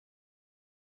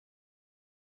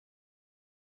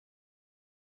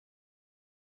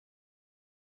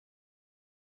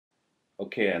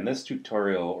Okay, in this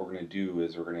tutorial, what we're going to do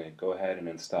is we're going to go ahead and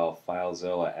install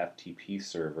FileZilla FTP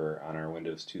server on our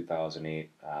Windows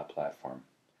 2008 platform.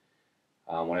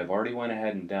 What I've already went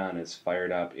ahead and done is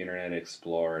fired up Internet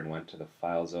Explorer and went to the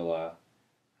FileZilla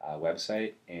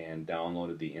website and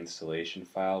downloaded the installation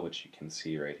file, which you can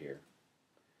see right here.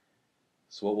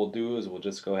 So what we'll do is we'll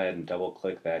just go ahead and double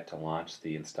click that to launch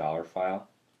the installer file,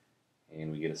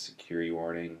 and we get a security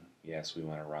warning. Yes, we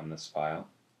want to run this file.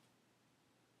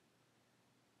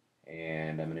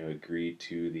 And I'm going to agree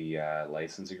to the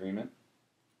license agreement.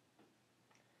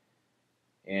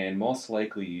 And most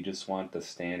likely you just want the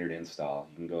standard install.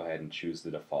 You can go ahead and choose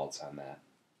the defaults on that.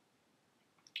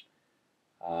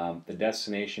 The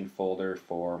destination folder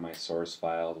for my source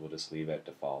files we'll just leave at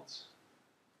defaults.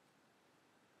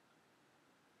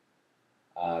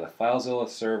 The FileZilla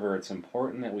server, it's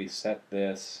important that we set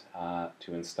this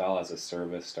to install as a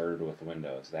service started with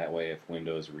Windows. That way if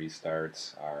Windows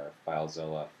restarts, our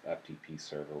FileZilla FTP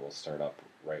server will start up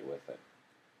right with it.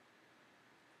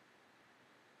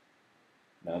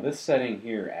 Now this setting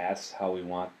here asks how we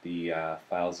want the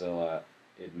FileZilla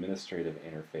administrative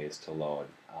interface to load.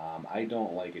 I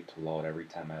don't like it to load every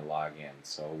time I log in,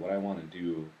 so what I want to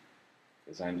do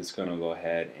is I'm just going to go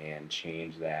ahead and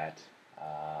change that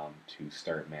to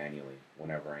start manually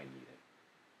whenever I need it.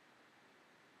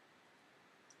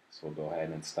 So we'll go ahead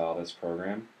and install this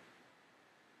program,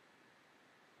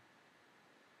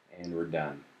 and we're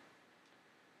done.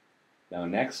 Now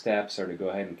next steps are to go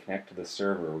ahead and connect to the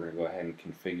server. We're going to go ahead and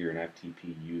configure an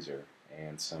FTP user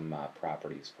and some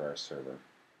properties for our server.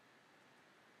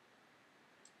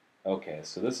 Okay,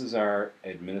 so this is our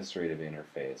administrative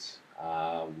interface.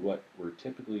 What we're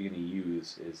typically going to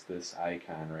use is this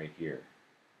icon right here.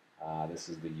 This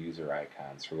is the user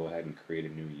icon, so we'll go ahead and create a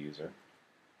new user.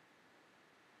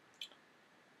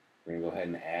 We're going to go ahead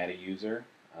and add a user.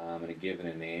 I'm going to give it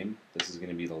a name. This is going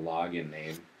to be the login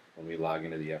name when we log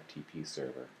into the FTP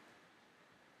server.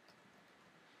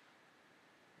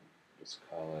 Just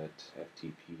call it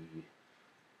FTP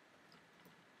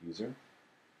user.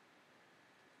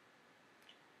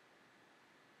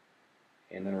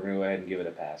 And then we're going to go ahead and give it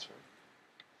a password.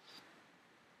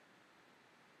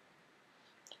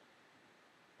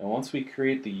 Now once we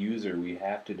create the user, we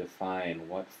have to define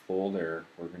what folder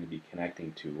we're going to be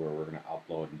connecting to where we're going to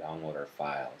upload and download our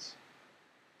files.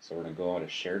 So we're going to go out to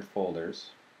Shared Folders,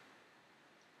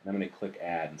 and I'm going to click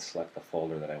Add and select the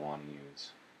folder that I want to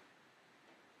use.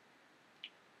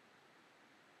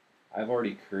 I've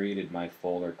already created my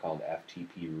folder called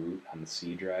FTP root on the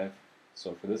C drive.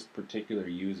 So for this particular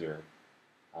user,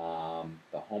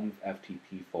 the home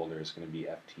FTP folder is going to be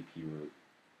FTP root.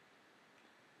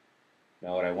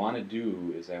 Now what I want to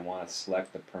do is I want to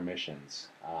select the permissions.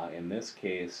 In this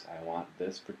case, I want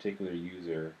this particular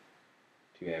user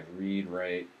to have read,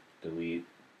 write, delete,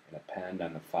 and append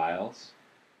on the files.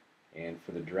 And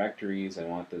for the directories, I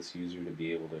want this user to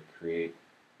be able to create,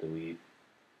 delete,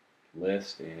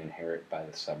 list, and inherit by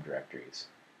the subdirectories.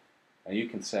 Now you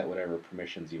can set whatever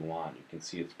permissions you want. You can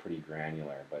see it's pretty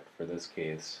granular, but for this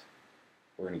case,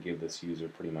 we're going to give this user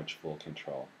pretty much full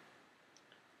control.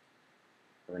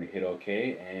 We're going to hit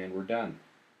OK, and we're done.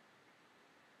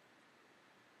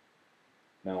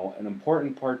 Now, an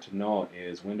important part to note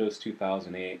is Windows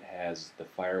 2008 has the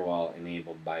firewall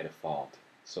enabled by default.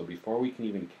 So before we can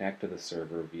even connect to the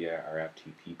server via our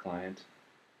FTP client,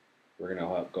 we're going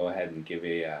to go ahead and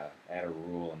add a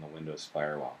rule in the Windows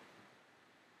firewall.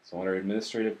 So under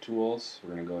Administrative Tools,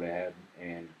 we're going to go ahead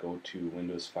and go to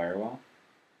Windows Firewall.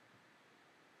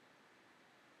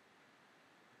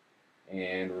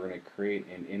 And we're going to create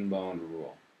an inbound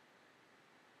rule.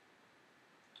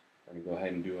 We're going to go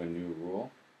ahead and do a new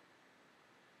rule.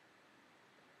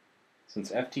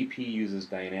 Since FTP uses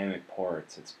dynamic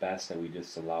ports, it's best that we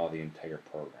just allow the entire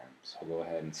program. So we'll go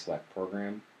ahead and select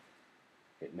Program,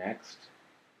 hit Next,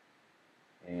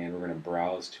 and we're going to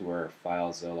browse to where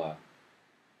FileZilla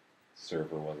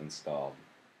server was installed,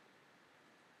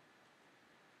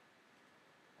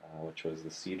 which was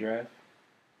the C drive.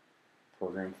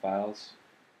 Program files,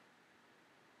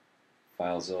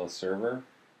 FileZilla server,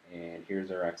 and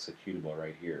here's our executable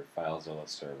right here, FileZilla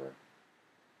server.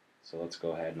 So let's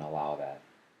go ahead and allow that.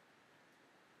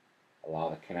 Allow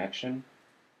the connection,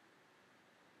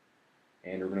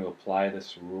 and we're going to apply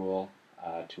this rule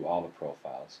to all the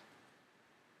profiles.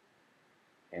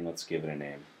 And let's give it a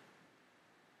name,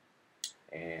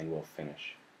 and we'll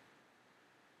finish.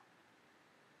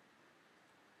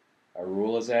 Our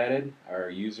rule is added, our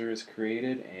user is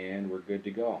created, and we're good to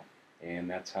go. And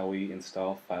that's how we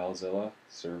install FileZilla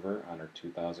server on our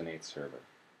 2008 server.